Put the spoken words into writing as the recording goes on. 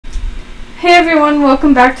Hey everyone,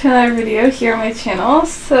 welcome back to another video here on my channel.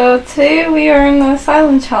 So today we are in the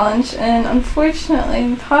Asylum challenge and unfortunately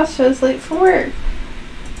Natasha is late for work.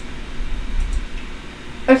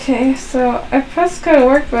 Okay, so I pressed go to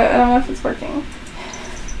work but I don't know if it's working.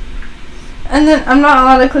 And then I'm not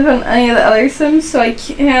allowed to click on any of the other Sims, so I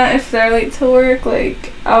can't if they're late to work,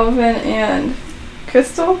 like Alvin and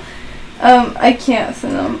Crystal. I can't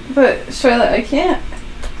send them, but Charlotte I can't.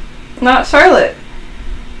 Not Charlotte.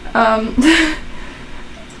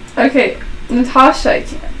 Okay, Natasha I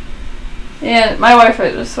can't. And my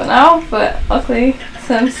Wi-Fi just went out, but luckily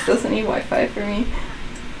Sims doesn't need Wi-Fi for me.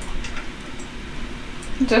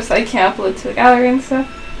 Just I can't upload to the gallery and stuff.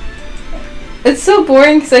 It's so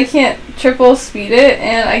boring because I can't triple speed it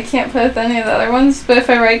and I can't play with any of the other ones, but if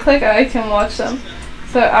I right click I can watch them.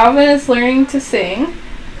 So Alvin is learning to sing.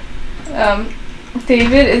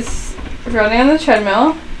 David is running on the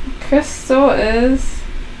treadmill. Crystal is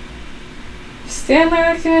standing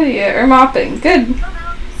there like an idiot, or mopping. Good.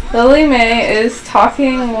 Lily Mae is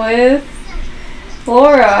talking with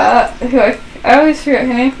Laura, who I always forget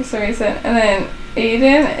her name for some reason. And then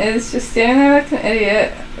Aiden is just standing there like an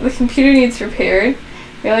idiot. The computer needs repaired.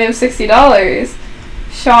 We only have $60.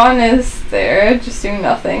 Sean is there, just doing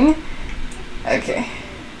nothing. Okay.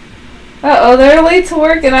 Uh-oh, they're late to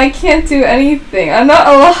work and I can't do anything. I'm not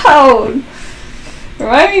allowed.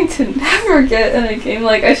 Remind me to never get in a game.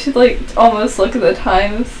 Like, I should, like, almost look at the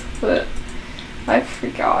times, but I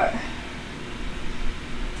forgot.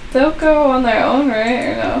 They'll go on their own, right?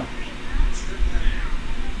 Or no?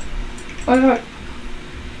 What about...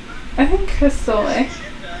 I think Crystal may.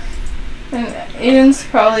 And Aiden's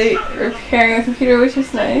probably repairing the computer, which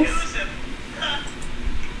is nice.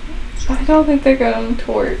 I don't think they're going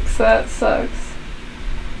to work, so that sucks.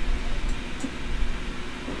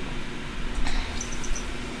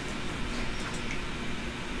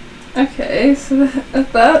 Okay, so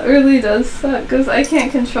that really does suck, because I can't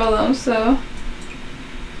control them, so...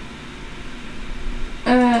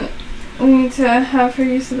 And we need to have her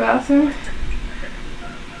use the bathroom.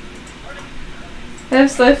 I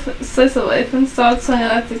have slice of life installed, so I'm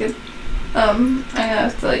gonna have to get, I'm gonna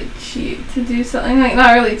have to like cheat to do something, like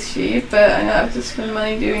not really cheat, but I'm gonna have to spend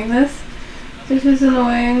money doing this, which is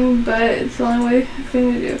annoying, but it's the only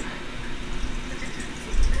thing to do.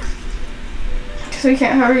 Because we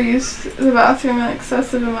can't have her use the bathroom an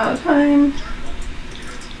excessive amount of time.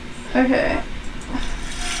 Okay.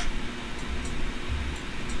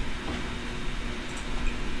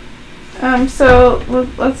 So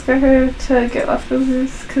let's get her to get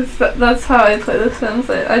leftovers, because that's how I play The Sims.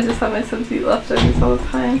 I just have my Sims eat leftovers all the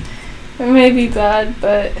time. It may be bad,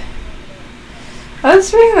 but I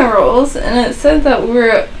was reading the rules and it said that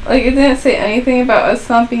we're, like, it didn't say anything about us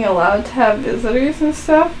not being allowed to have visitors and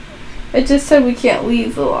stuff. It just said we can't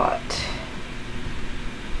leave the lot.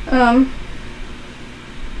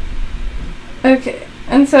 Okay,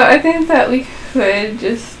 and so I think that we could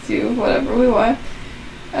just do whatever we want.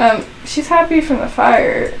 She's happy from the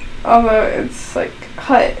fire, although it's like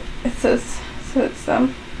hut, it says, so it's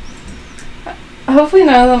hopefully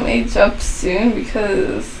none of them age up soon,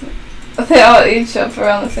 because they all age up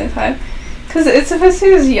around the same time, because it's supposed to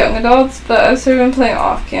be as young adults, but I've sort of been playing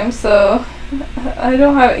off cam, so I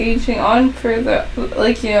don't have aging on for the,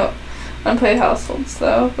 like, you know, unplayed households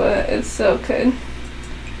though, but it's still good.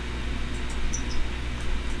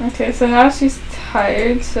 Okay, so now she's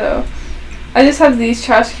tired, so I just have these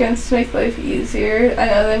trash cans to make life easier. I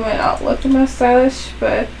know they might not look the most stylish,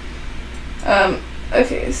 but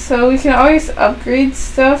okay, so we can always upgrade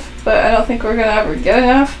stuff, but I don't think we're gonna ever get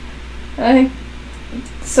enough. And I think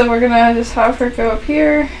so we're gonna just have her go up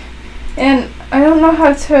here, and I don't know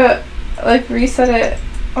how to like reset it.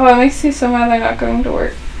 Oh, it makes me so mad they're not going to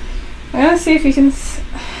work. I'm gonna see if you can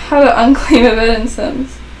how to unclaim a bed in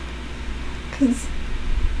Sims, cause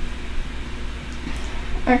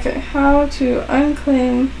okay, how to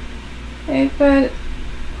unclaim a bed.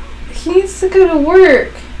 He needs to go to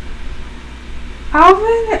work.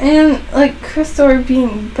 Alvin and like Crystal are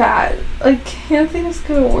being bad. Like, can't they just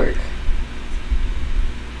go to work?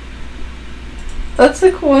 That's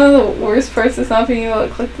like one of the worst parts, is not being able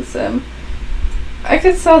to click the sim. I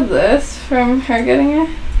could sell this from her getting it.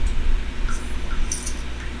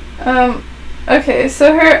 Okay,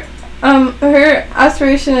 so her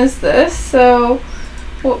aspiration is this, so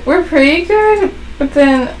we're pretty good, but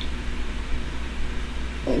then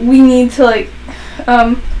we need to like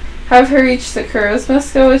have her reach the charisma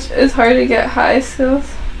skill, which is hard to get high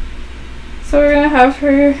skills. So we're gonna have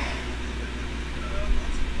her.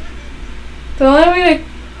 The only way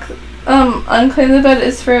to unclaim the bed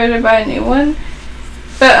is for her to buy a new one,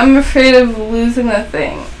 but I'm afraid of losing the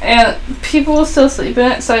thing. And people will still sleep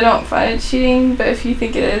in it, so I don't find it cheating. But if you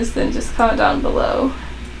think it is, then just comment down below.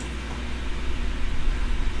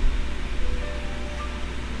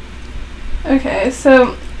 Okay,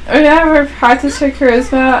 so we're gonna have her practice her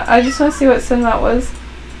charisma. I just want to see what sim that was.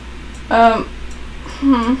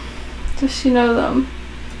 Does she know them?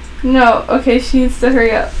 No. Okay, she needs to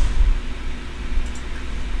hurry up.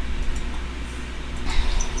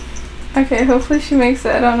 Okay, hopefully she makes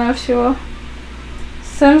it. I don't know if she will.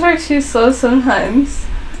 Sims are too slow sometimes.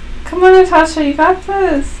 Come on, Natasha, you got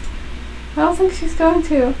this. I don't think she's going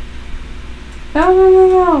to. No, no, no,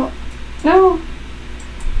 no. No.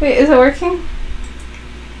 Wait, is it working?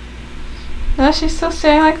 No, she's still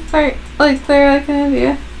staying like an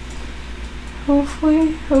idiot.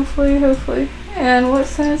 Hopefully, hopefully, hopefully. And what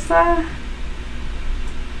sim is that?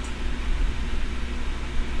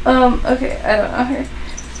 Okay, I don't know her.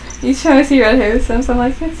 Each time I see red hair sims, I'm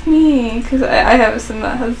like, it's me, because I have a sim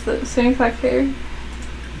that has the same exact hair.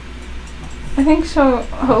 I think she'll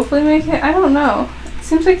hopefully make it. I don't know. It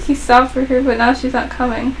seems like he stopped for her, but now she's not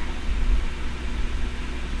coming.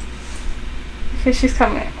 Okay, she's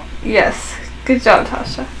coming. Yes. Good job,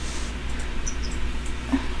 Tasha.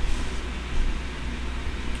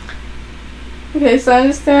 Okay, so I'm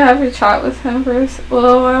just gonna have her chat with him for a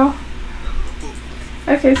little while.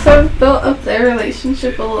 Okay, so I've built up their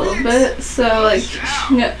relationship a little bit. So, like,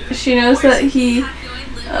 she knows that he...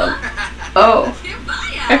 oh.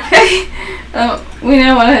 Okay. We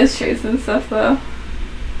know one of his traits and stuff, though.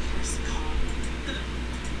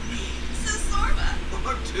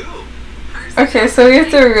 Okay, so we have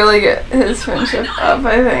to really get his friendship up,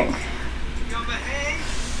 I think.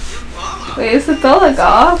 Wait, is the bell like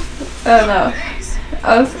off? Oh no.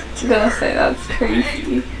 I was gonna say that's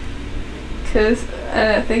crazy. Cause I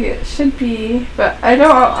don't think it should be, but I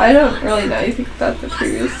don't really know anything about the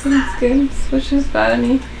previous Sims games, which is bad of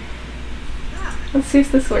me. Let's see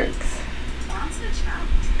if this works.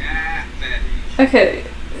 Okay,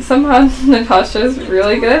 somehow Natasha's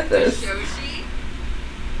really good at this.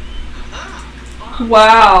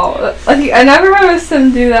 Wow, like I never had a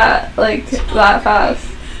sim do that like that fast.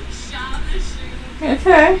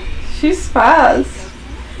 Okay, she's fast.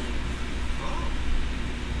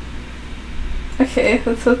 Okay,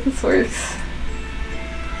 let's hope this works.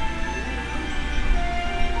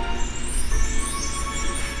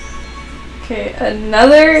 Okay,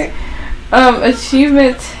 another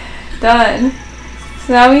achievement done.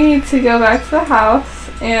 So now we need to go back to the house,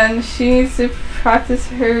 and she needs to practice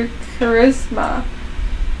her charisma.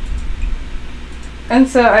 And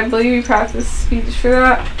so I believe you practice speech for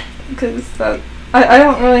that, because that I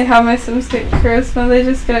don't really have my Sims get charisma, they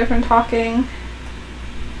just get it from talking.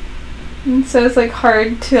 And so it's like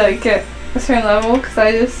hard to like get a certain level, because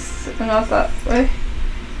I just am not that way.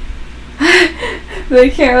 They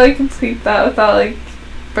can't really complete that without like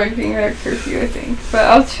breaking their curfew, I think. But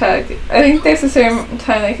I'll check. I think there's a certain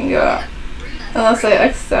time they can go out. Unless I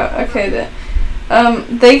X'd out. Okay then.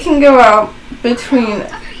 They can go out between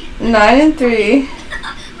 9 and 3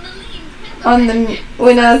 on the,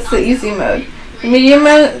 well no, that's the easy mode. The medium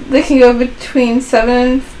mode, they can go between 7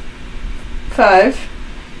 and 5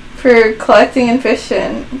 for collecting and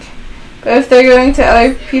fishing. But if they're going to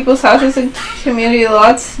other people's houses and community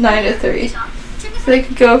lots, 9 to 3. So they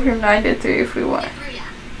could go from 9 to 3 if we want.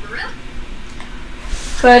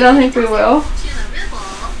 But I don't think we will.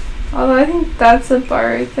 Although I think that's a bar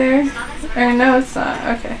right there. Or no, it's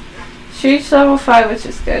not. Okay. She reached level 5, which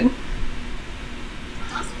is good.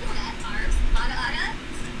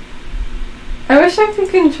 I wish I could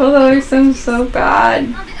control the other Sims so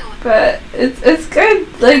bad. But it's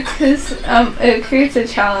good, like, cause it creates a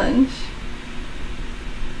challenge.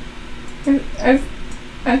 I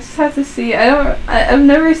just have to see. I've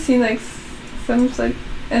never seen like Sims like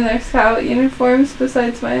in their scout uniforms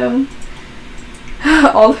besides my own.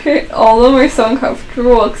 all of them are so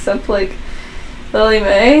uncomfortable except like Lily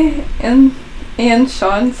Mae and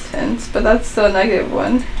Sean's Sims, but that's the negative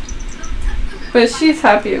one. But she's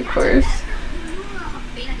happy, of course.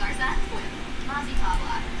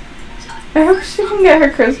 I hope she can get her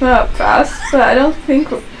charisma up fast, but I don't think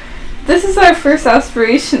this is our first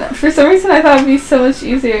aspiration. For some reason I thought it would be so much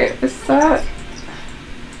easier. Is that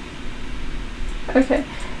okay?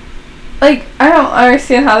 Like, I don't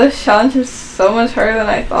understand how this challenge is so much harder than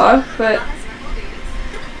I thought, but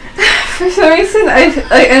for some reason I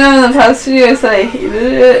know in the past video I said I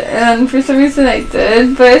hated it, and for some reason I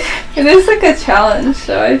did, but it is like a challenge,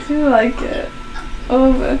 so I do like it a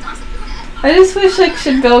little bit. I just wish I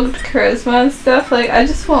should build charisma and stuff. Like, I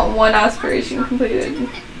just want one aspiration completed.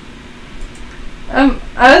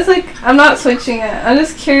 I was like, I'm not switching it. I'm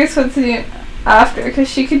just curious what to do after, because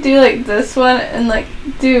she could do like this one and like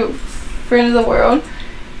do Friend of the World.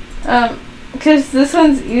 Because this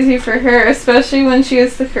one's easy for her, especially when she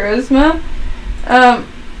has the charisma.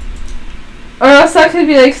 Or else that could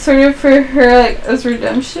be like sort of for her like as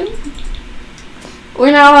redemption.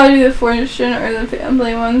 We're not allowed to do the fortune or the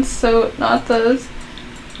family ones, so not those.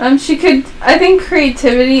 She could, I think,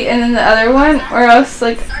 creativity and then the other one, or else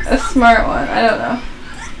like a smart one. I don't know.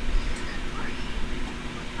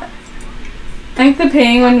 I think the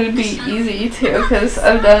painting one would be easy too, because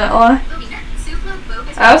I've done it a lot.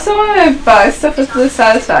 I also want to buy stuff with the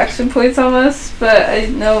satisfaction points almost, but I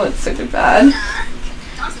know it's sort of bad.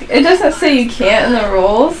 It doesn't say you can't in the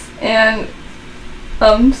rules, and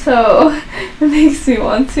so it makes me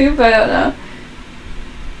want to, but I don't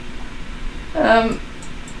know.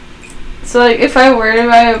 So like if I were to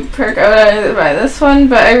buy a perk, I would either buy this one,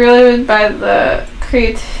 but I really would buy the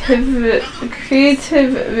creative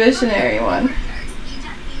visionary one.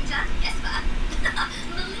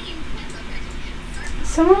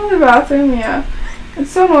 Someone in the bathroom, yeah.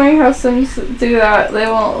 It's so annoying how Sims do that. They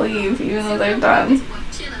won't leave even though they're done.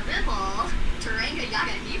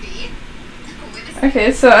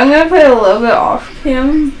 Okay, so I'm gonna play a little bit off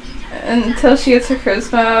cam until she gets her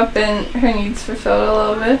charisma up and her needs fulfilled a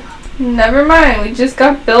little bit. Never mind, we just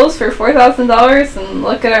got bills for $4,000 and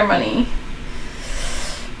look at our money.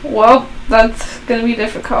 Well, that's gonna be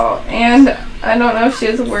difficult, and I don't know if she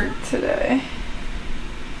has work today.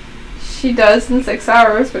 She does in 6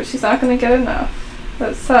 hours, but she's not gonna get enough.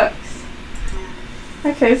 That sucks.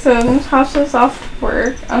 Okay, so Natasha's off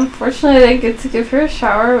work. Unfortunately, I didn't get to give her a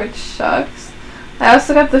shower, which sucks. I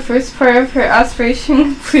also got the first part of her aspiration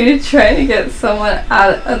completed trying to get someone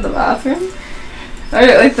out of the bathroom. Or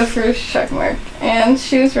like the first check mark. And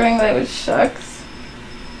she was running late, which sucks.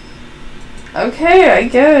 Okay, I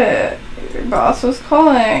get it. Your boss was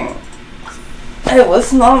calling. It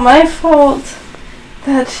was not my fault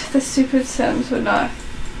that the stupid Sims would not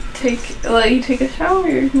let you take a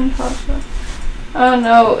shower, Natasha. Oh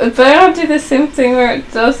no, it better not do the same thing where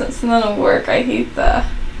it doesn't, so then it'll work. I hate that.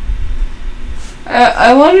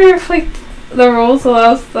 I wonder if like the rules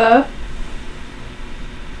allows the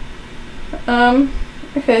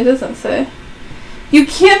okay, it doesn't say. You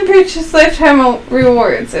can purchase lifetime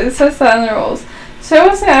rewards. It says that in the rules. So I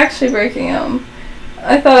wasn't actually breaking them.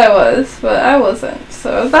 I thought I was, but I wasn't.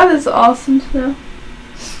 So that is awesome to know.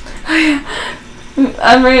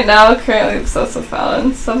 I'm right now currently obsessed with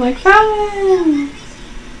fountains. So I'm like, fountain!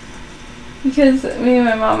 Because me and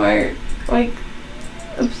my mom are like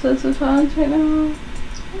obsessed with fountains right now.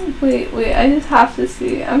 Wait, I just have to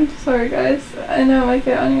see. I'm sorry guys. I know it might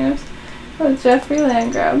get on your nerves. Oh, Jeffrey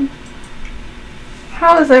Landgrab.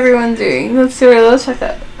 How is everyone doing? Let's see, let's check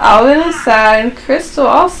that. Alvin is sad. Crystal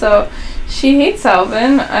also. She hates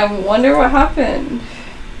Alvin. I wonder what happened.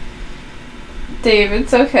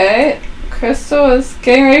 David's okay. Crystal is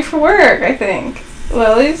getting ready for work, I think.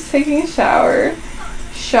 Lily's taking a shower.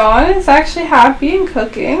 Sean is actually happy and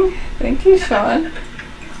cooking. Thank you, Sean.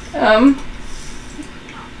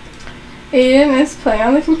 Aiden is playing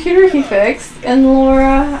on the computer he fixed, and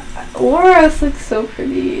Laura's like so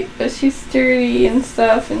pretty, but she's dirty and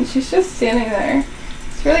stuff, and she's just standing there.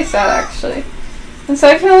 It's really sad actually. And so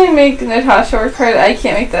I can only make Natasha work hard. I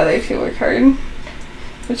can't make the other two work hard,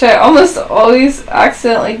 which I almost always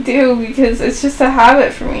accidentally do because it's just a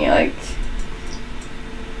habit for me. Like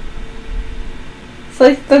it's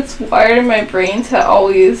like that's wired in my brain to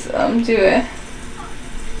always do it.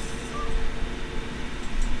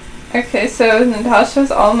 Okay, so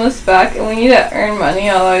Natasha's almost back, and we need to earn money,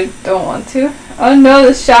 although I don't want to. Oh no,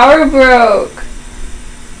 the shower broke!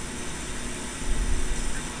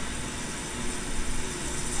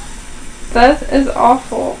 That is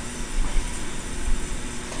awful.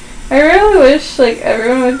 I really wish, like,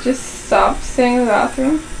 everyone would just stop staying in the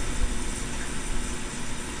bathroom.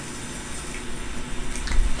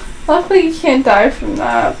 Luckily you can't die from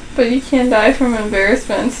that, but you can die from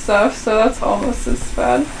embarrassment and stuff, so that's almost as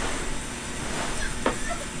bad.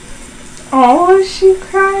 Oh, is she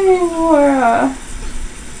crying, Laura?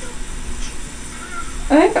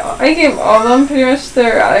 I think I gave all of them pretty much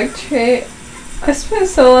their erratic trait. I spent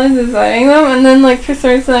so long designing them, and then like for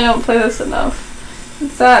some reason I don't play this enough.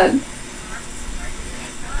 It's sad.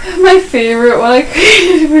 My favorite one I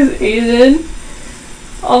created was Aiden.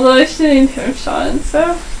 Although I should name him Sean and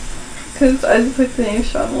stuff. Because I just like the name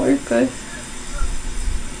Sean more, but...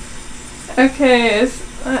 Okay,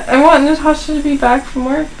 I want Natasha to be back from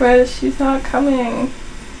work, but she's not coming.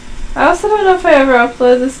 I also don't know if I ever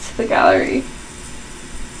upload this to the gallery.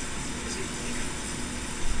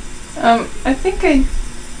 I think I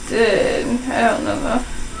did. I don't know though.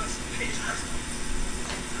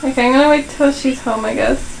 Okay, I'm gonna wait till she's home, I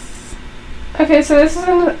guess. Okay, so this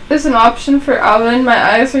is an option for Alvin. My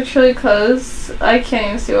eyes are truly closed. I can't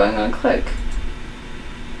even see what I'm gonna click.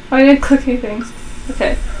 Why did I click anything?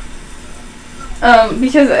 Okay.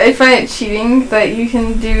 Because I find it cheating that you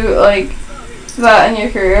can do like that in your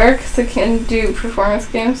career, because I can do performance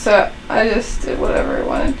games, so I just did whatever I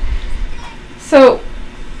wanted. So,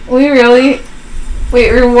 reward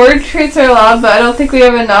traits are allowed, but I don't think we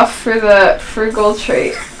have enough for the frugal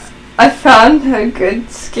trait. I found a good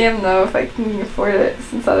scam though, if I can afford it,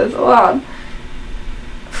 since that is allowed.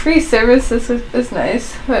 Free services is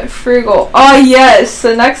nice, but frugal. Oh yes!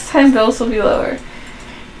 So next time bills will be lower.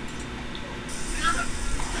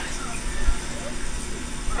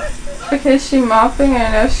 Okay, she's mopping,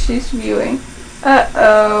 I know she's viewing.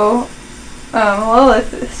 Uh-oh.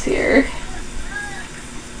 Lilith is here.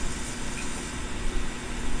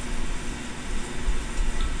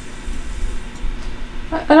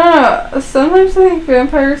 I don't know. Sometimes I think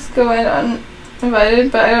vampires go in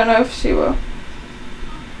uninvited, but I don't know if she will.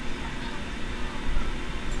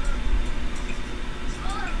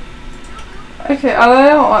 Okay, although I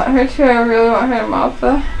don't want her to, I really want her to mop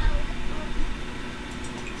though.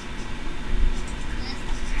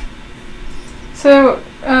 So,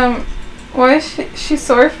 why is she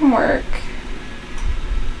sore from work?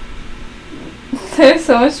 There's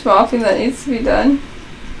so much mopping that needs to be done.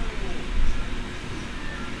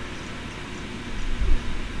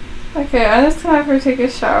 Okay, I'm just gonna have her take a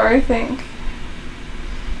shower, I think.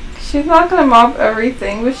 She's not gonna mop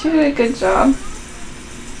everything, but she did a good job.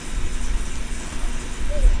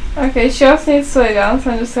 Okay, she also needs to lay down, so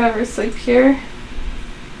I'm just gonna have her sleep here.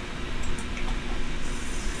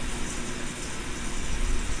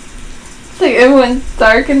 It's like it went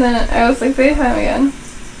dark and then I was like daytime again.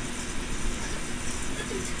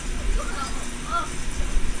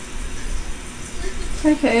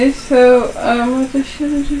 Okay, so, what does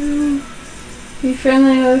she do? Be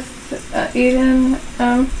friendly with Eden.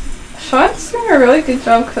 Sean's doing a really good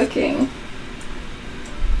job cooking.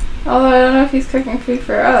 Although I don't know if he's cooking food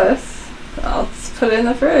for us. I'll just put it in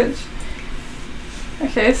the fridge.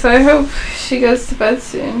 Okay, so I hope she goes to bed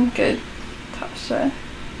soon. Good, Natasha.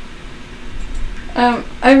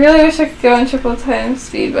 I really wish I could go in triple time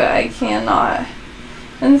speed, but I cannot.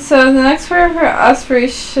 And so the next part of her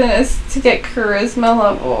aspiration is to get charisma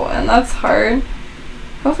level, and that's hard.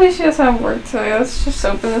 Hopefully she doesn't have work today. Let's just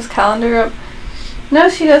open this calendar up. No,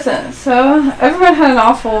 she doesn't. So everyone had an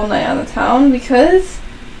awful night on the town because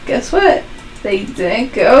guess what? They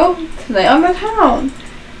didn't go tonight on the town.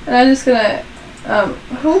 And I'm just gonna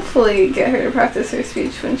hopefully get her to practice her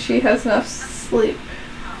speech when she has enough sleep.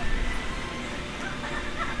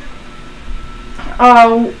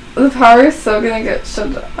 The power is so gonna get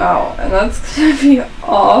shut out, and that's gonna be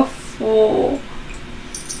awful.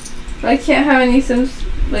 I can't have any Sims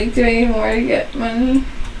like do any more to get money.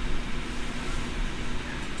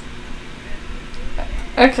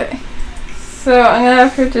 Okay, so I'm gonna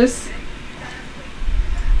have her just.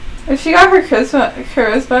 If she got her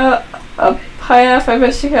charisma up high enough, I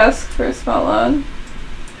bet she could ask for a small loan.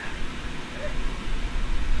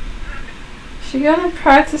 She gonna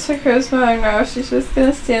practice her charisma or no? She's just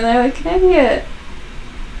gonna stand there like an idiot.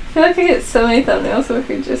 I feel like I get so many thumbnails of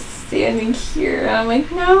her just standing here, and I'm like,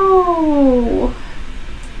 no.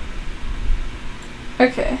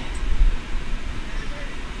 Okay.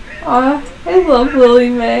 Aw, I love Lily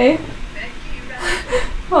Mae.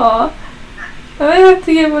 Aw. I might have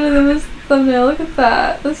to get one of them as a thumbnail. Look at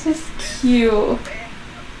that. That's just cute.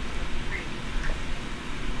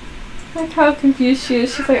 Like how confused she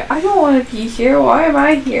is. She's like, I don't want to be here. Why am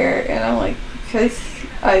I here? And I'm like, because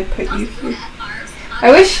I put you here.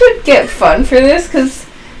 I wish you'd get fun for this, because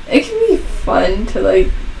it can be fun to like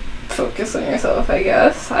focus on yourself, I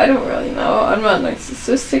guess. I don't really know. I'm not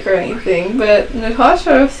narcissistic or anything, but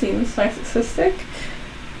Natasha seems narcissistic.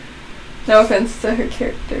 No offense to her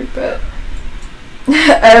character, but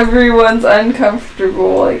everyone's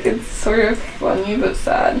uncomfortable. Like, it's sort of funny but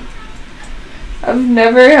sad. I've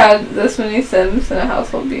never had this many Sims in a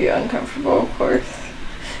household be uncomfortable, of course.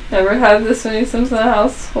 Never had this many Sims in a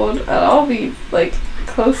household at all be, like,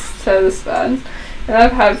 close to this bad. And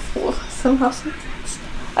I've had some households.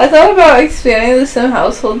 I thought about expanding the Sim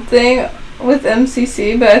household thing with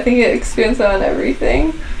MCC, but I think it expands on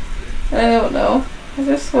everything. And I don't know. I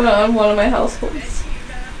just went on one of my households.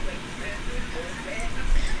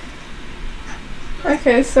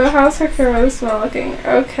 Okay, so how's her charisma looking?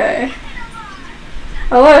 Okay.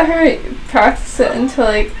 I'll let her practice it until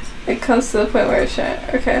like it comes to the point where it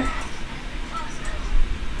shouldn't. Okay.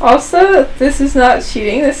 Also, this is not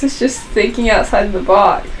cheating, this is just thinking outside the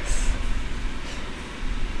box.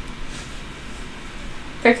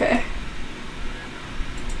 Okay.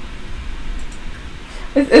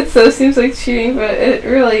 It so seems like cheating, but it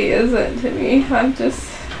really isn't to me. I'm just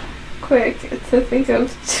quick to think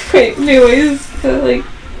of new ways to like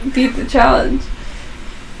beat the challenge.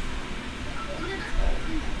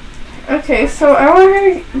 Okay, so I want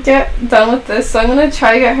her to get done with this, so I'm gonna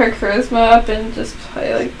try to get her charisma up and just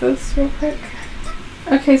play like this real quick.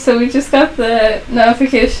 Okay, so we just got the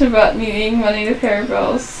notification about needing money to pay our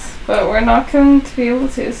bills, but we're not going to be able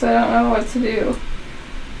to, so I don't know what to do.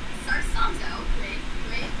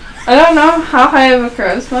 I don't know how high of a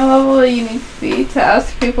charisma level you need to be to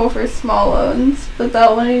ask people for small loans, but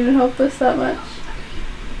that won't even help us that much.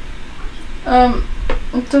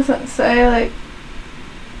 It doesn't say, like...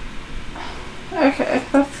 Okay,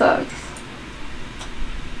 that sucks.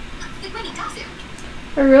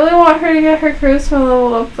 I really want her to get her charisma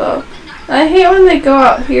leveled up though. I hate when they go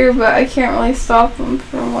out here, but I can't really stop them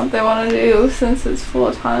from what they want to do since it's full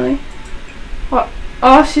autonomy. What?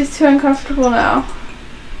 Oh, she's too uncomfortable now.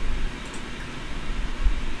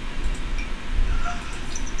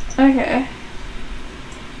 Okay.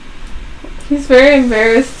 He's very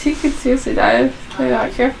embarrassed. He could seriously die if they're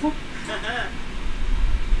not careful.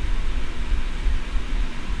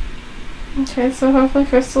 Okay, so hopefully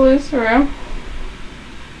Crystal leaves the room.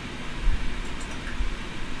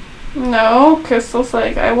 No, Crystal's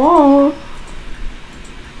like, I won't.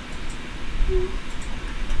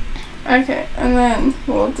 Okay, and then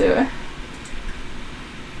we'll do it.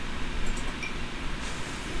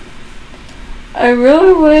 I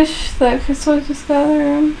really wish that Crystal just got out of the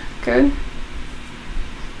room. Good.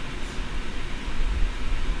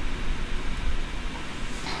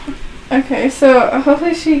 Okay, so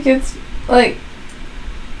hopefully she gets, like,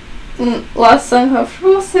 less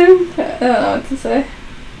uncomfortable soon. I don't know what to say.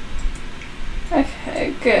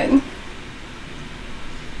 Okay, good.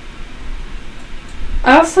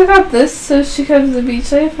 I also got this so she could have the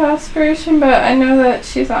beach life aspiration, but I know that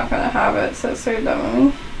she's not gonna have it, so it's very dumb of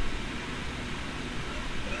me.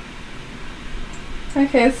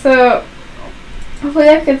 Okay, so hopefully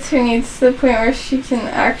that gets her needs to the point where she can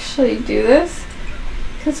actually do this.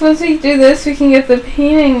 Because once we do this, we can get the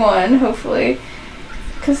painting one, hopefully.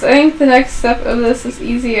 Because I think the next step of this is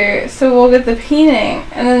easier. So we'll get the painting,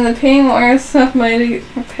 and then the painting will earn us enough money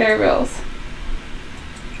to pay our bills.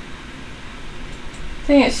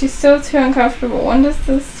 Dang it, she's still too uncomfortable. When does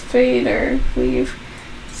this fade or leave?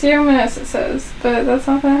 0 minutes it says, but that's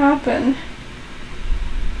not going to happen.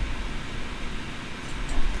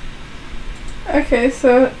 Okay,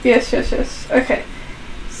 so, yes. Okay,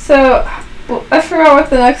 so, well, I forgot what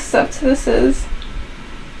the next step to this is.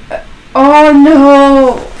 Oh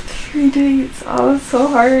no! 3 dates. Oh, that's so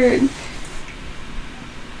hard.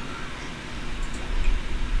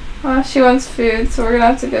 Oh, she wants food, so we're gonna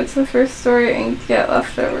have to go to the first store and get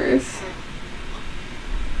leftovers.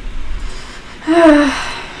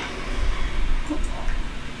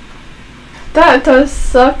 That does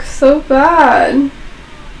suck so bad.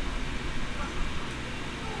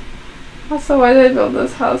 Also, why did I build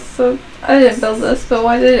this house so... I didn't build this, but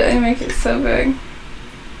why did I make it so big?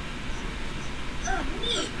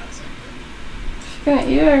 She's gonna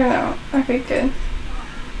eat it or no? Okay, good.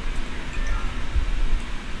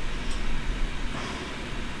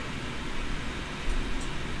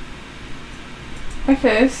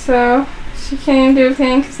 Okay, so she can't even do a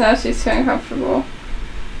painting because now she's too uncomfortable.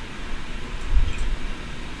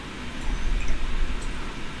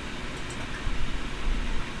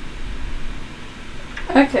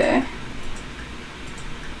 Okay.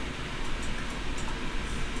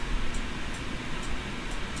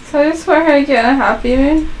 So I just want her to get in a happy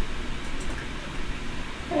mood.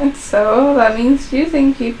 And so that means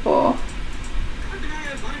using people.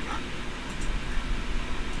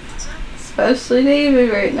 Especially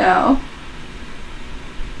David right now.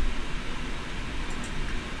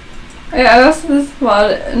 Yeah, I also this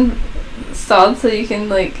mod installed so you can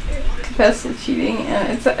like confess to cheating,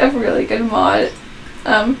 and it's a really good mod.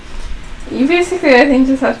 You basically, I think,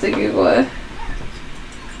 just have to Google it.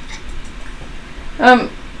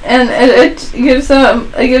 And it gives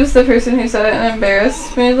the person who said it an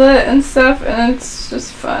embarrassment and stuff, and it's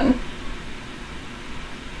just fun.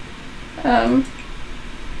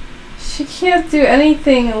 She can't do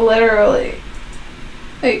anything literally.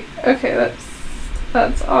 Like, okay,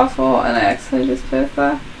 that's awful, and I actually just put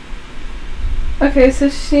that. Okay, so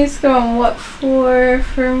she needs to go on what floor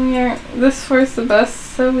from here? This floor is the best,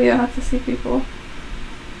 so we don't have to see people.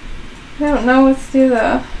 I don't know what to do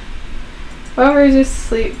though. While we're just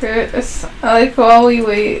sleep for like while we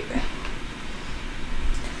wait.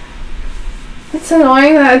 It's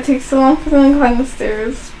annoying that it takes so long for them to climb the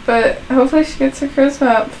stairs, but hopefully she gets her charisma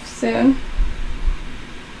up soon.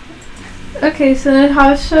 Okay, so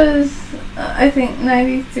Natasha is, I think,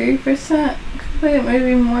 93% complete,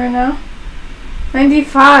 maybe more now.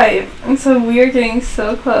 95! And so we're getting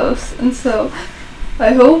so close, and so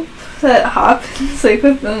I hope that happens like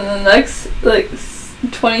within the next like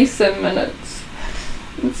 27 minutes.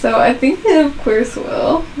 And so I think it of course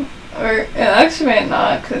will. Or it actually might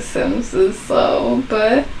not because Sims is slow,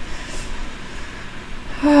 but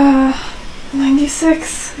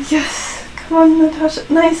 96, yes, come on Natasha,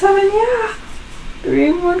 97, yeah,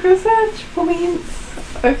 3 more percentage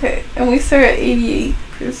points. Okay, and we start at 88%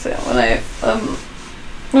 when I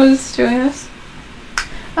was doing this.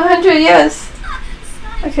 100, yes.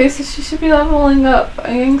 Okay, so she should be leveling up.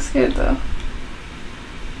 I'm getting scared though.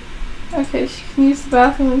 Okay, she can use the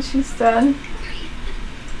bathroom when she's done.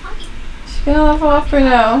 She's gonna level up or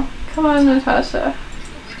no? Come on, Natasha.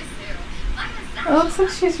 It looks like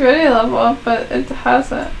she's ready to level up, but it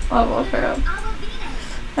hasn't leveled her up.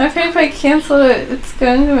 I'm afraid if I cancel it, it's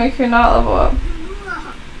going to make her not level up.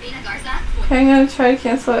 Okay, I'm gonna try to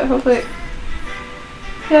cancel it, hopefully.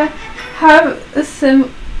 Yeah, have a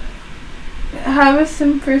sim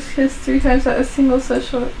first kiss 3 times at a single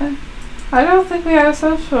social event. I don't think we have a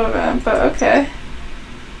social event, but okay.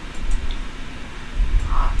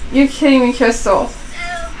 You're kidding me, Crystal.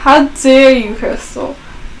 How dare you, Crystal?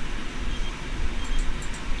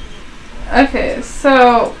 Okay,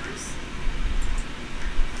 so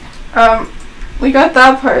we got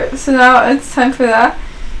that part. So now it's time for that.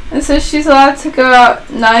 And so she's allowed to go out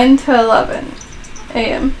 9 to 11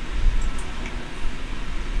 a.m.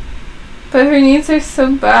 But her needs are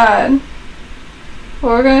so bad.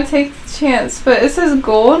 Well, we're gonna take the chance. But it says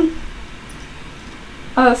gold.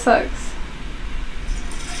 Oh, that sucks.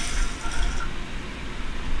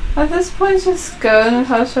 At this point, just go,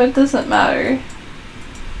 Natasha. It doesn't matter.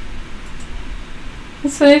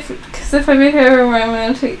 It's funny because if I made her a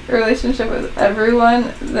romantic relationship with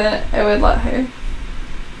everyone, then I would let her.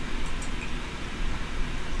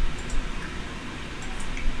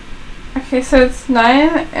 Okay, so it's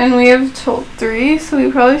 9 and we have till 3, so we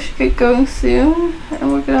probably should get going soon.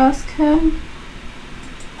 And we're gonna ask him.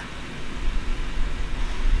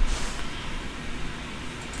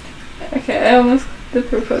 Okay, I almost clicked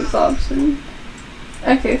the proposed option.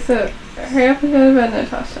 Okay, so hurry up and go to bed,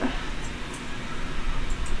 Natasha.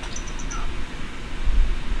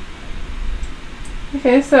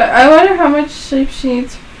 Okay, so I wonder how much sleep she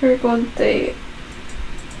needs for her gold date.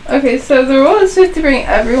 Okay, so the rule is we have to bring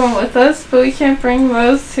everyone with us, but we can't bring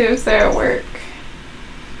those two if they're at work.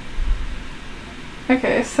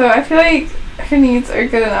 Okay, so I feel like her needs are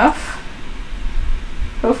good enough.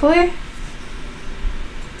 Hopefully.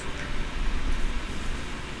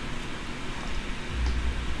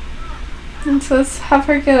 And so let's have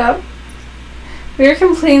her get up. We are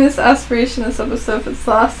completing this aspiration this episode, it's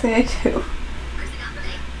the last thing I do.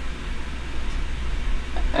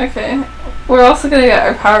 Okay, we're also gonna get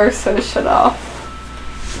our power source shut off.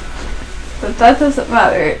 But that doesn't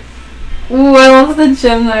matter. Ooh, I love the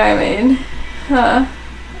gym that I made. I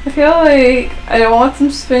feel like I don't want them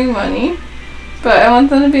to spend money, but I want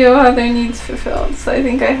them to be able to have their needs fulfilled, so I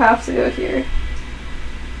think I have to go here.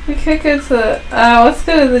 We could go to let's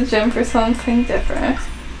go to the gym for something different.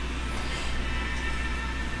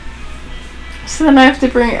 So then I have to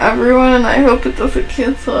bring everyone, and I hope it doesn't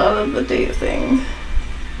cancel out of the date thing.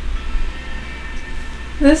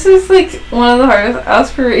 This is like one of the hardest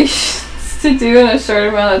aspirations to do in a short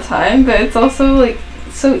amount of time, but it's also like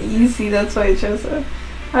so easy, that's why I chose it.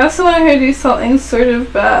 I also want her to do something sort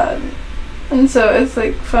of bad, and so it's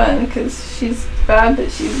like fun because she's bad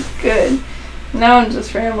but she's good. Now I'm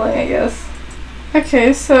just rambling, I guess.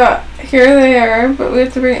 Okay, so here they are, but we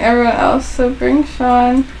have to bring everyone else. So bring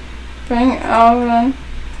Sean, bring Alvin,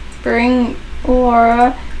 bring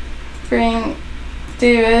Laura, bring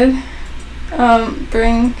David,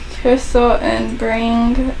 bring Crystal, and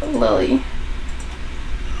bring Lily.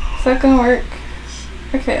 Is that gonna work?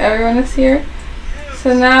 Okay, everyone is here.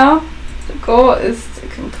 So now the goal is to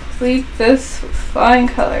complete this with flying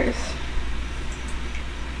colors.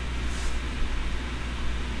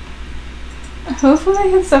 Hopefully I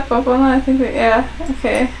can step up on that. I think that, yeah,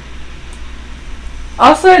 okay.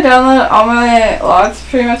 Also, I downloaded all my logs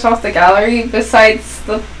pretty much off the gallery, besides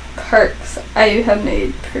the parks I have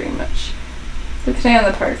made pretty much. Depending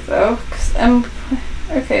on the park though, cause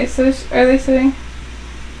okay, so are they sitting?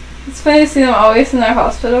 It's funny to see them always in their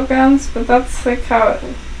hospital grounds, but that's like how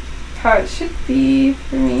it should be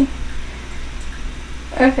for me.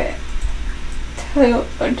 Okay.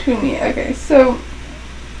 To me. Okay, so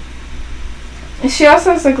she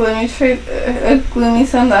also has a gloomy trait, a gloomy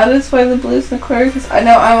sun. That is why the blues in the corner. Because I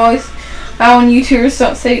know when YouTubers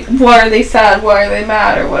don't say why are they sad, why are they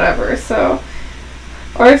mad, or whatever. So,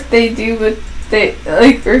 or if they do, but they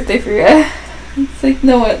like, or if they forget. It's like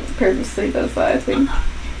no one purposely does that, I think.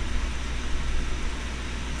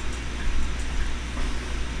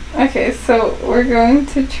 Okay, so we're going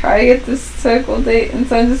to try to get this to a gold date, and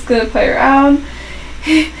so I'm just gonna play around.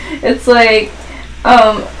 It's like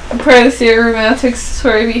part of the series romantic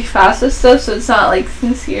story be fast and stuff, so it's not like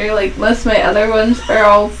sincere like most of my other ones are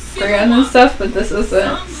all grand and stuff, but this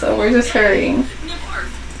isn't, so we're just hurrying.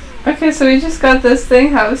 Okay, so we just got this thing,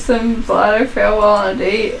 have some bladder fail while on a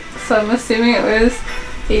date, so I'm assuming it was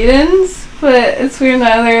Aiden's, but it's weird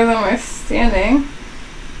neither of them are standing.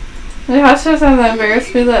 Natasha doesn't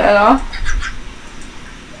embarrass me at all.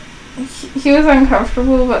 He was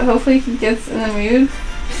uncomfortable, but hopefully he gets in the mood.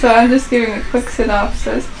 So I'm just giving a quick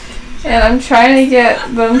synopsis. And I'm trying to get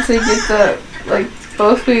them to get the, like,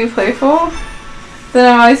 both be playful.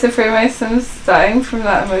 Then I'm always afraid my son's dying from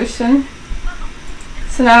that emotion.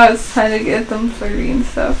 So now it's time to get them flirty and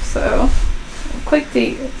stuff, so quick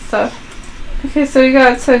date stuff. Okay, so we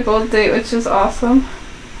got to a gold date, which is awesome.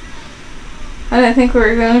 I didn't think we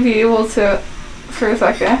were going to be able to for a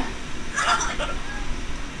second.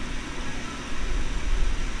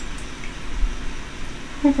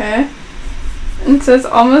 Okay. And so it's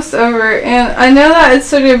almost over, and I know that it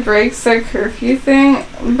sort of breaks the curfew thing,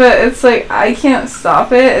 but it's like I can't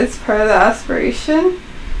stop it. It's part of the aspiration.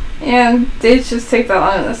 And dates just take that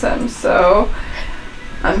long in the Sims, so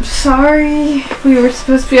I'm sorry. We were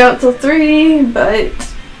supposed to be out till 3, but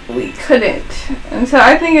we couldn't. And so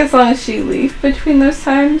I think as long as she leaves between those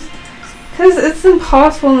times, because it's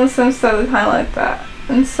impossible in the Sims to have the time like that.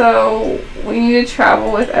 And so we need to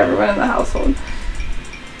travel with everyone in the household.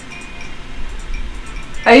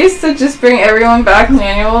 I used to just bring everyone back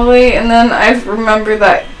manually, and then I remember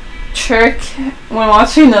that trick when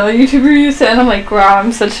watching another YouTuber use it, and I'm like, wow,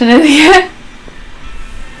 I'm such an idiot.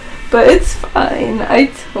 But it's fine.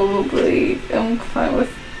 I totally am fine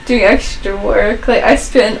with doing extra work. Like, I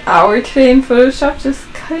spent an hour today in Photoshop just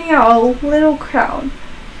cutting out a little crown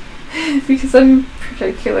because I'm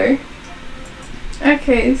particular.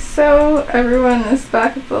 Okay, so everyone is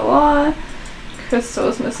back at the law. Crystal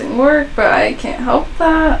is missing work, but I can't help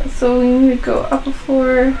that, so we need to go up a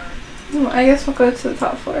floor. I guess we'll go to the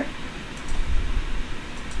top floor.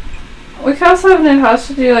 We could also have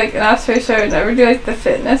Natasha do like an aspiration. I would never do like the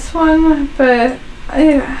fitness one, but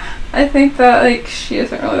I think that like she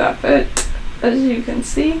isn't really that fit, as you can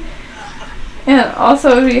see. And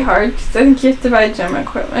also it would be hard because I think you have to buy gym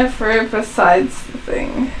equipment for it besides the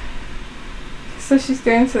thing. So she's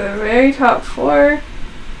going to the very top floor.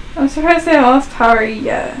 I'm surprised they haven't lost power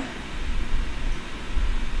yet.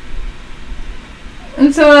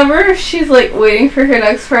 And so whenever she's like waiting for her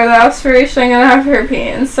next part of the aspiration, I'm gonna have her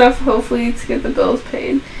paint and stuff, hopefully to get the bills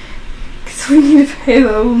paid. Because we need to pay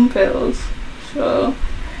those bills. So,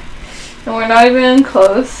 and we're not even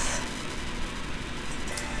close.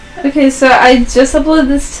 Okay, so I just uploaded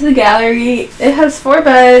this to the gallery. It has 4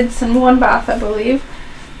 beds and 1 bath, I believe.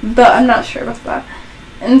 But I'm not sure about that.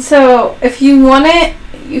 And so if you want it,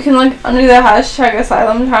 you can look under the hashtag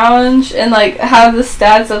Asylum challenge and like have the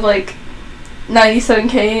stats of like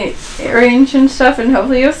 97k range and stuff, and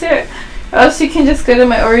hopefully you'll see it. Or else you can just go to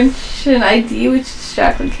my origin ID, which is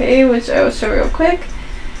JacqulynK, which I will show real quick.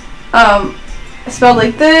 Spelled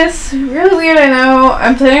like this. Really weird, I know.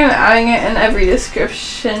 I'm planning on adding it in every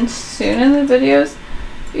description soon in the videos.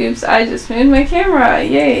 Oops, I just moved my camera.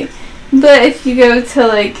 Yay. But if you go to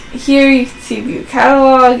like here, you can see view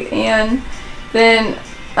catalog, and then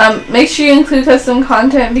make sure you include custom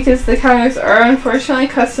content because the counters are unfortunately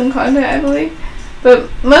custom content, I believe. But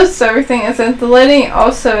most everything isn't. The lighting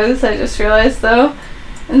also is, I just realized though.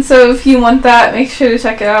 And so if you want that, make sure to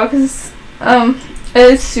check it out because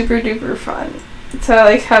it is super duper fun to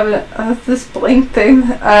like have this blank thing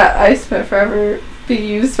I spent forever be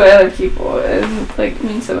used by other people and like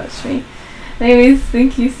means so much to me. Anyways,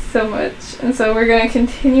 thank you so much. And so we're going to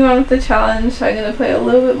continue on with the challenge. I'm going to play a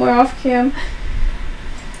little bit more off cam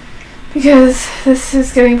because this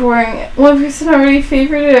is getting boring. One person already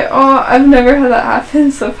favorited it all. I've never had that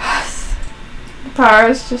happen so fast. The power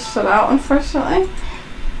is just shut out, unfortunately.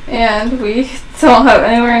 And we don't have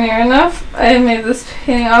anywhere near enough. I made this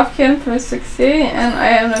painting off cam for 68 and I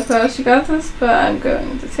have no clue how she got this, but I'm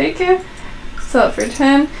going to take it. Sell it for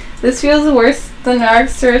 10. This feels worse than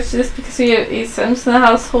Rags Search just because we have 8 Sims in the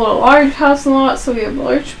household, a large house and lot, so we have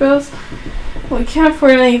large bills. We can't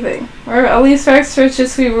afford anything. Or at least our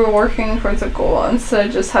extras, we were working towards a goal instead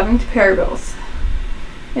of just having to pay our bills.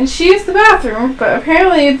 And she used the bathroom, but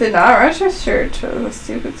apparently it did not register to the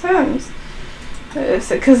stupid times. Is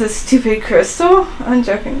it because it's stupid Crystal? I'm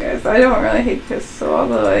joking, guys. I don't really hate Crystal,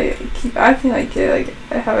 although I keep acting like it, like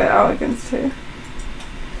I have it out against her.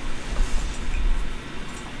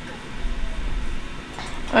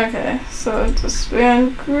 Okay, so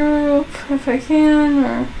disband group if I can,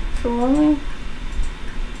 or if you want me.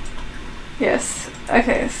 Yes.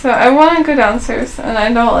 Okay, so I want to go downstairs, and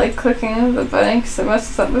I don't like clicking the button because it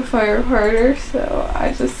messes up before I record her, so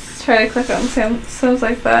I just try to click on sounds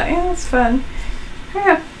like that, and it's fun. I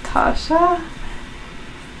have Natasha.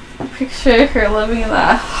 Picture her living in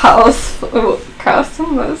that house across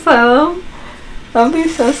from the asylum. That'd be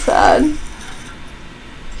so sad.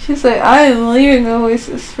 She's like, I am leaving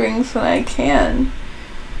Oasis Springs when I can.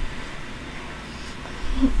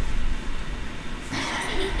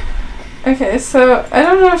 Okay, so I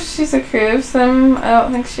don't know if she's a creative sim. I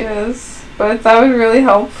don't think she is. But that would really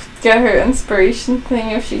help get her inspiration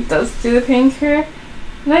thing if she does do the painkiller.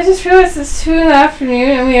 And I just realized it's 2 in the afternoon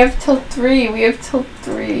and we have till 3. We have till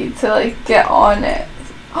 3 to like get on it.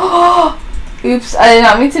 Oh! Oops, I did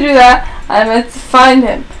not mean to do that. I meant to find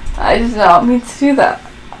him. I did not mean to do that.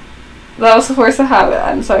 That was a force of habit.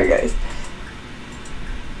 I'm sorry, guys.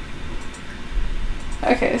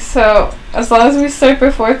 Okay, so as long as we start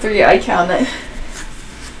before 3, I count it.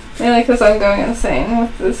 Mainly because I'm going insane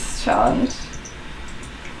with this challenge.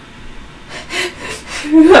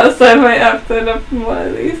 Else I might have to end up in one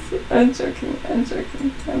of these. I'm joking.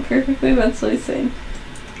 I'm perfectly mentally sane.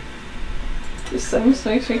 Just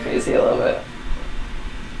makes me crazy a little bit.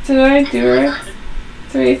 Did I do her?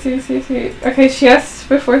 3. Okay, she asked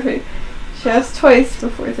before 3. She asked twice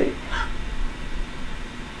before 3.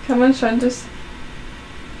 Come on, Sean, just...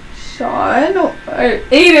 Sean? Or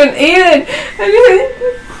Aiden!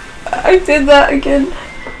 I did that again.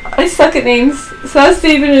 I suck at names. So that's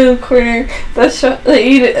David in the corner. That's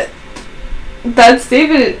Aiden. That's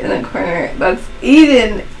David in the corner. That's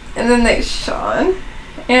Aiden. And then there's Sean.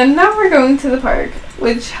 And now we're going to the park,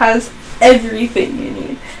 which has everything you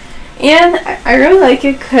need. And I really like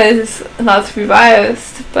it because, not to be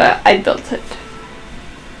biased, but I built it.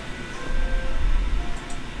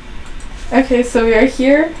 Okay, so we are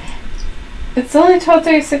here. It's only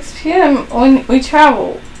 12:36 p.m. when we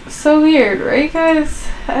travel. So weird, right, guys?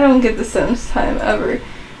 I don't get the Sims time ever.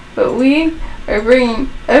 But we are bringing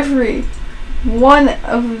every one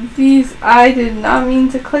of these. I did not mean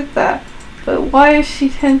to click that. But why is she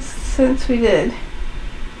tense since we did?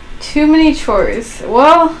 Too many chores.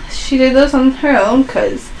 Well, she did those on her own,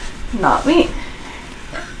 cause not me.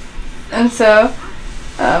 And so,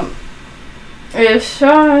 it's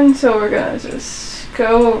Sean, so we're gonna just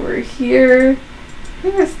go over here.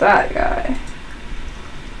 Who's that guy?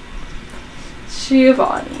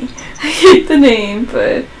 Giovanni. I hate the name,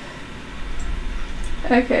 but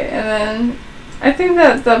okay. And then I think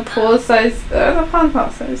that the pool size, the pom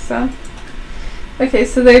pom size. So okay,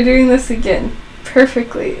 so they're doing this again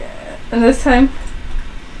perfectly, and this time.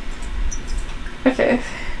 Okay,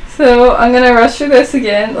 so I'm gonna rush through this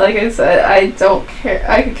again. Like I said, I don't care.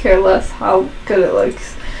 I could care less how good it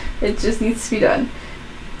looks. It just needs to be done.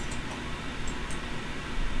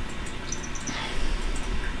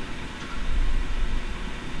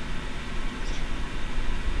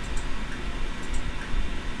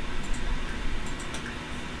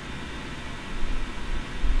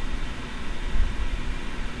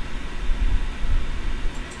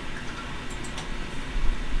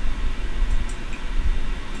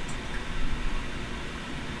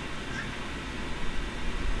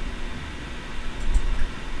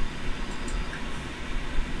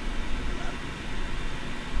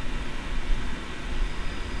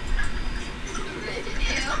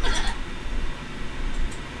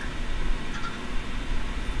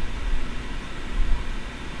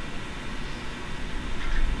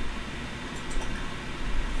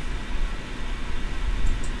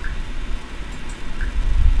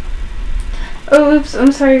 Oh, oops,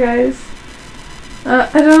 I'm sorry, guys. I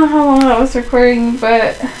don't know how long I was recording,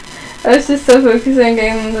 but I was just so focused on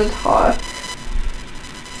getting the talk.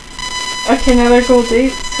 Okay, another gold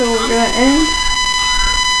date, so we're gonna end.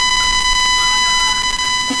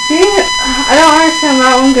 See, I don't understand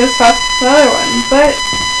that one goes fast as the other one, but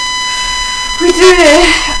we did it!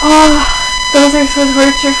 Oh, those are so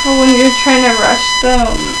tortureful when you're trying to rush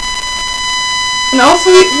them. And also,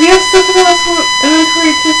 we have stuff in the household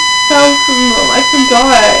inventory to sell from them. I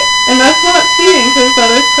forgot. And that's not cheating, because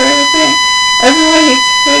that is part of the thing. Everyone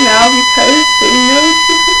hates her now because they know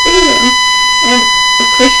she's with Aiden. And, of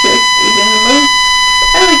course, she likes Aiden the most.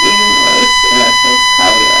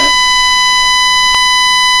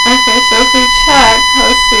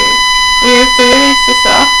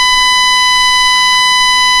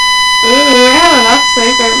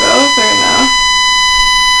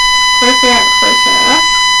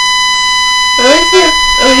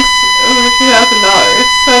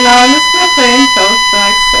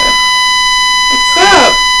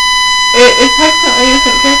 it technically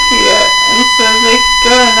isn't curfew yet, and so they could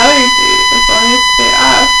go on another date as long as they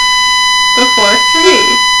ask before 3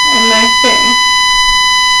 in their thing.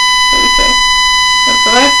 What do you say? That's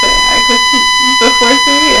what I say. I clicked before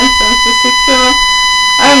 3, and so it's just 6 to 'em.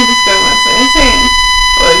 I'm just going monthly insane.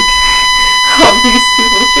 Like, all these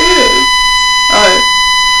people's faces.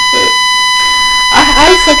 Shit.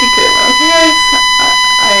 I suck at grammar, okay guys?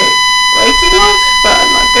 I like English, but I'm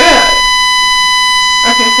not good at it.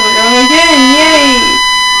 Okay, so we're going again, yay!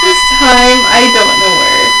 This time, I don't know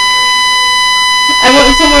where. I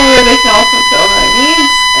went somewhere where they can all fulfill their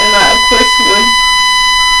needs, and that of course would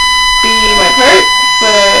be my part,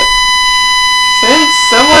 but since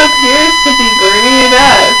someone appears to be burning to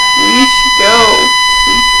death, we should go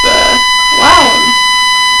to the lounge.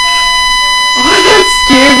 Oh, that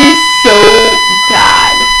scared me so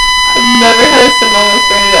bad. I've never had someone almost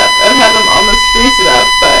burn to death. I've had them almost freeze to death,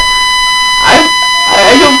 but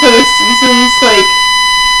I don't put a seasons, like,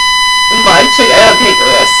 much. Like, I don't take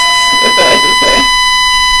risks, if I should say.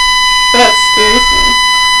 That scares me.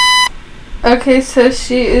 Okay, so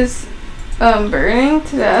she is burning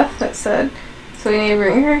to death, it said. So we need to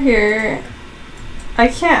bring her here. I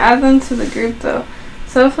can't add them to the group though.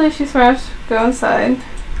 So hopefully she's smart enough to go inside.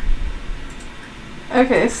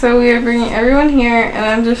 Okay, so we are bringing everyone here, and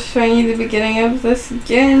I'm just showing you the beginning of this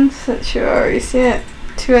again, since you've already seen it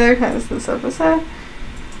 2 other times in this episode.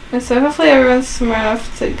 And so hopefully everyone's smart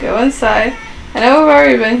enough to go inside. I know we've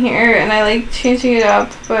already been here, and I like changing it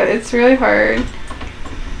up, but it's really hard.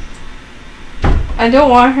 I don't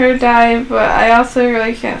want her to die, but I also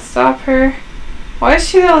really can't stop her. Why is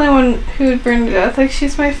she the only one who would burn to death? Like,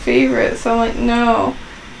 she's my favorite, so I'm like, no.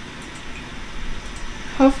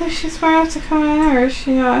 Hopefully she's smart enough to come in, or is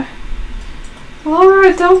she not?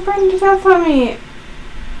 Laura, don't burn to death on me.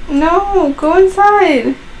 No, go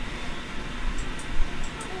inside.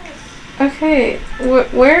 Okay,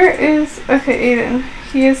 where is... Okay, Aiden.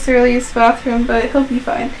 He has to really use the bathroom, but he'll be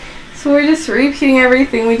fine. So we're just repeating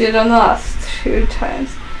everything we did on the last 2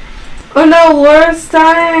 times. Oh no, Laura's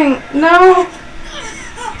dying! No!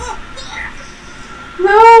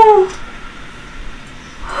 No!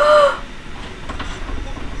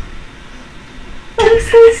 I'm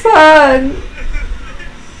so sad.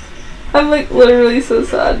 I'm like literally so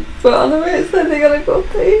sad. But on the right side they gotta go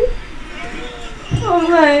pay. Oh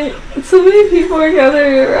my. So many people are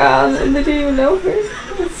gathered around and they didn't even know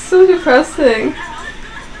her. It's so depressing.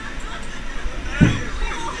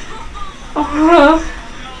 Oh.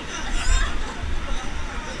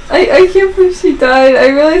 I can't believe she died. I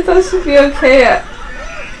really thought she'd be okay.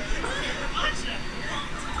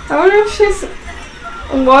 I wonder if she's...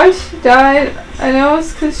 Why she died? I know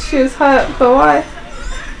it's because she was hot, but why?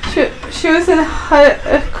 She was in hot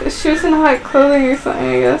clothing or something,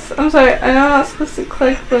 I guess. I'm sorry, I know I'm not supposed to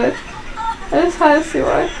click, but I just had to see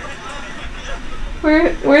why.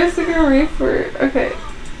 Where's the Grim Reaper? Okay.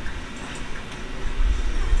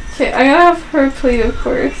 Okay, I'm gonna have her plead, of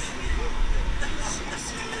course.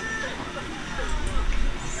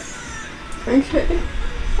 Okay.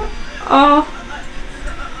 Oh.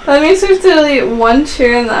 That means we have to delete 1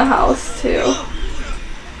 chair in the house too.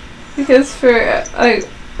 Because for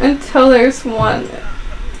until there's 1.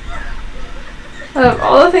 Out of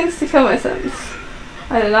all the things to kill my sons,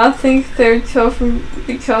 I did not think they would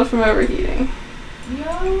be killed from overheating.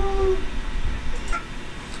 No.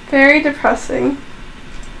 Very depressing.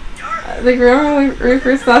 The Grim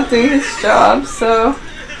Reaper's not doing his job, so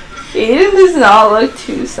Aiden does not look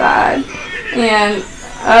too sad. And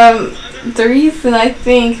the reason I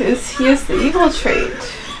think is he has the evil trait,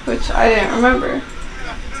 which I didn't remember.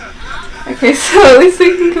 Okay, so at least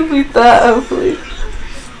we can complete that, hopefully.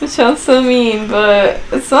 It sounds so mean, but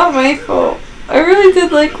it's not my fault. I really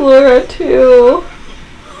did like Laura too.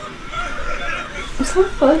 I'm so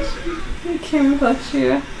flushy. I can't flush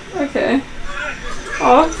you. Okay.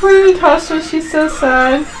 Oh, poor Natasha, she's so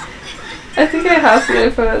sad. I think I have to get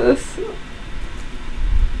a photo of this.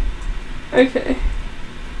 Okay.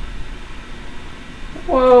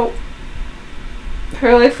 Whoa.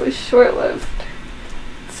 Her life was short-lived.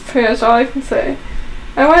 That's pretty much all I can say.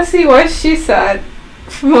 I want to see why she's sad.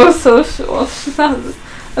 Most social. Well, she's not. I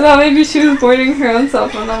thought maybe she was boarding her own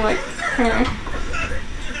self, and I'm like, her.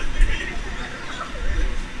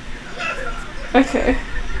 Okay.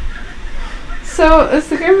 So, is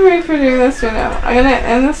the Grim Reaper doing this right now? I'm gonna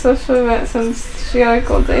end the social event since she got a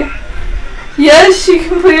gold day. Yes, she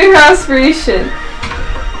completed her aspiration.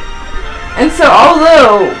 And so,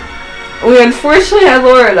 although we unfortunately had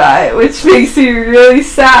Laura die, which makes me really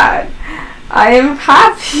sad, I am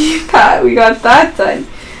happy that we got that done.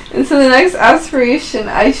 And so the next aspiration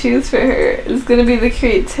I choose for her is going to be the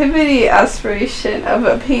creativity aspiration of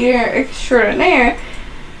a painter extraordinaire,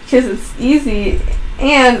 because it's easy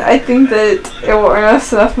and I think that it will earn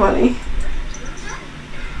us enough money.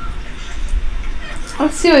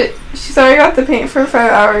 Let's see what she's already got the paint for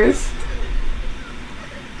 5 hours.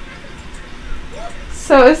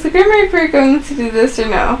 So is the Grim Reaper going to do this or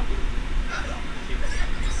no?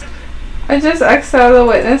 I just X'd out the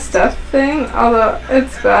witness death thing, although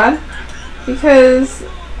it's bad, because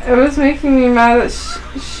it was making me mad that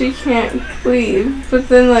she can't leave, but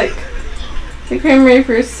then like the Grim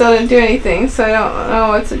Reaper still didn't do anything, so I don't know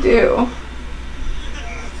what to do.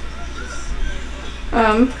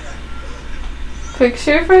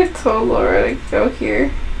 Picture if I told Laura to go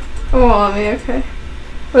here. Oh, on me, okay.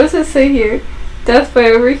 What does it say here? Death by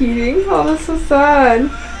overheating? Oh, that's so sad.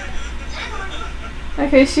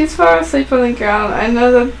 Okay, she's falling asleep on the ground. I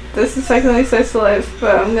know that this is technically slice of life,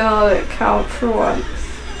 but I'm gonna let it count for once.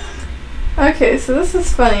 Okay, so this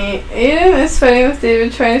is funny. Aiden is fighting with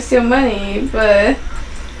David trying to steal money, but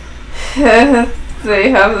they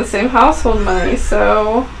have the same household money,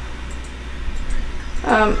 so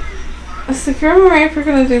is the Grim Reaper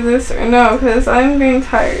gonna do this or no? Because I'm getting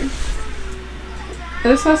tired. I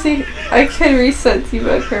just want to see. I could reset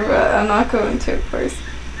debug her, but I'm not going to, of course.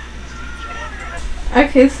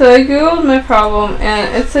 Okay, so I googled my problem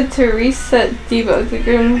and it said to reset debug the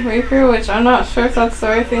Grim Reaper, which I'm not sure if that's the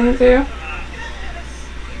right thing to do.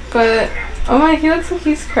 But, oh my, he looks like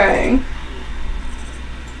he's crying.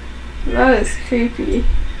 That is creepy.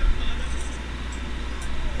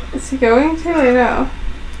 Is he going to or no?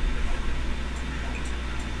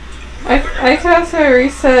 I could also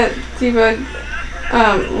reset debug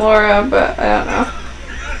Laura, but I don't know.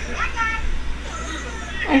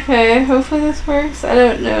 Okay, hopefully this works. I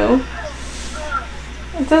don't know.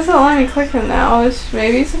 It doesn't let me click him now, which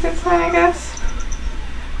maybe is a good sign, I guess.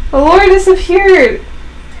 But Laura disappeared!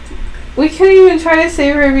 We couldn't even try to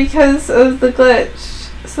save her because of the glitch.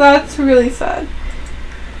 So that's really sad.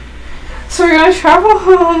 So we're gonna travel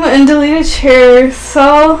home and delete a chair,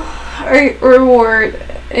 sell our reward,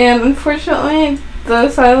 and unfortunately the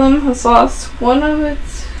Asylum has lost one of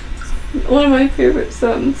my favorite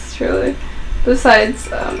sons, truly. Besides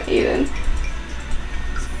Aiden.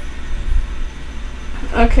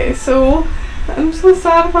 Okay, so I'm so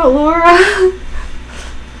sad about Laura.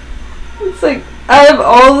 It's like out of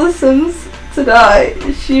all the Sims to die,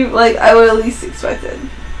 she I would at least expected.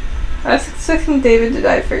 I was expecting David to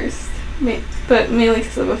die first, but mainly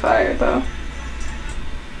because of a fire though.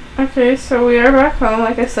 Okay, so we are back home,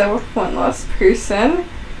 like I said, with one last person.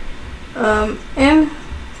 And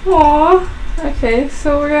aww. Okay,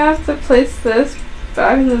 so we're gonna have to place this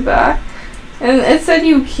back in the back. And it said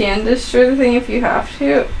you can destroy the thing if you have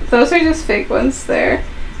to. Those are just fake ones there.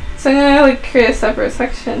 So I'm gonna create a separate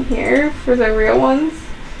section here for the real ones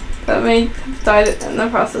that may have died in the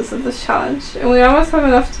process of this challenge. And we almost have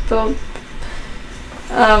enough to build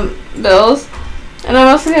bills. And I'm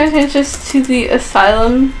also gonna change this to the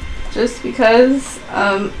Asylum just because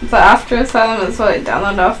the After Asylum is what I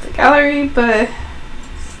downloaded off the gallery, but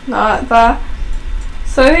it's not that.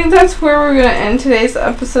 So I think that's where we're going to end today's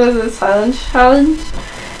episode of the Asylum challenge.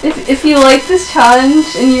 If you like this challenge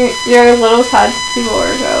and you're a little sad to see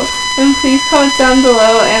Laura go, then please comment down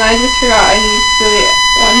below. And I just forgot I need to delete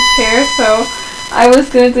one chair, so I was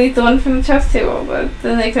going to delete the one from the chess table, but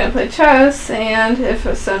then they couldn't play chess, and if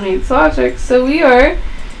a son needs logic, so we are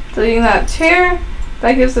deleting that chair.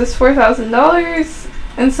 That gives us $4,000,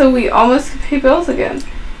 and so we almost could pay bills again.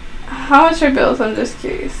 How much are bills? I'm just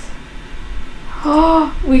curious.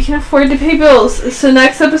 Oh, we can afford to pay bills. So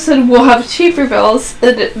next episode we'll have cheaper bills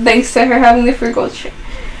thanks to her having the frugal chair.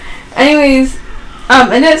 Anyways,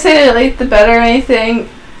 I didn't say to delete the bed or anything.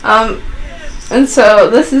 And so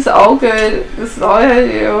this is all good. This is all I had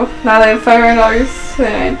to do. Now that I have $500 to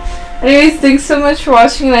earn. Anyways, thanks so much for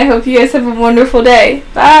watching, and I hope you guys have a wonderful day.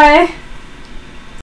 Bye!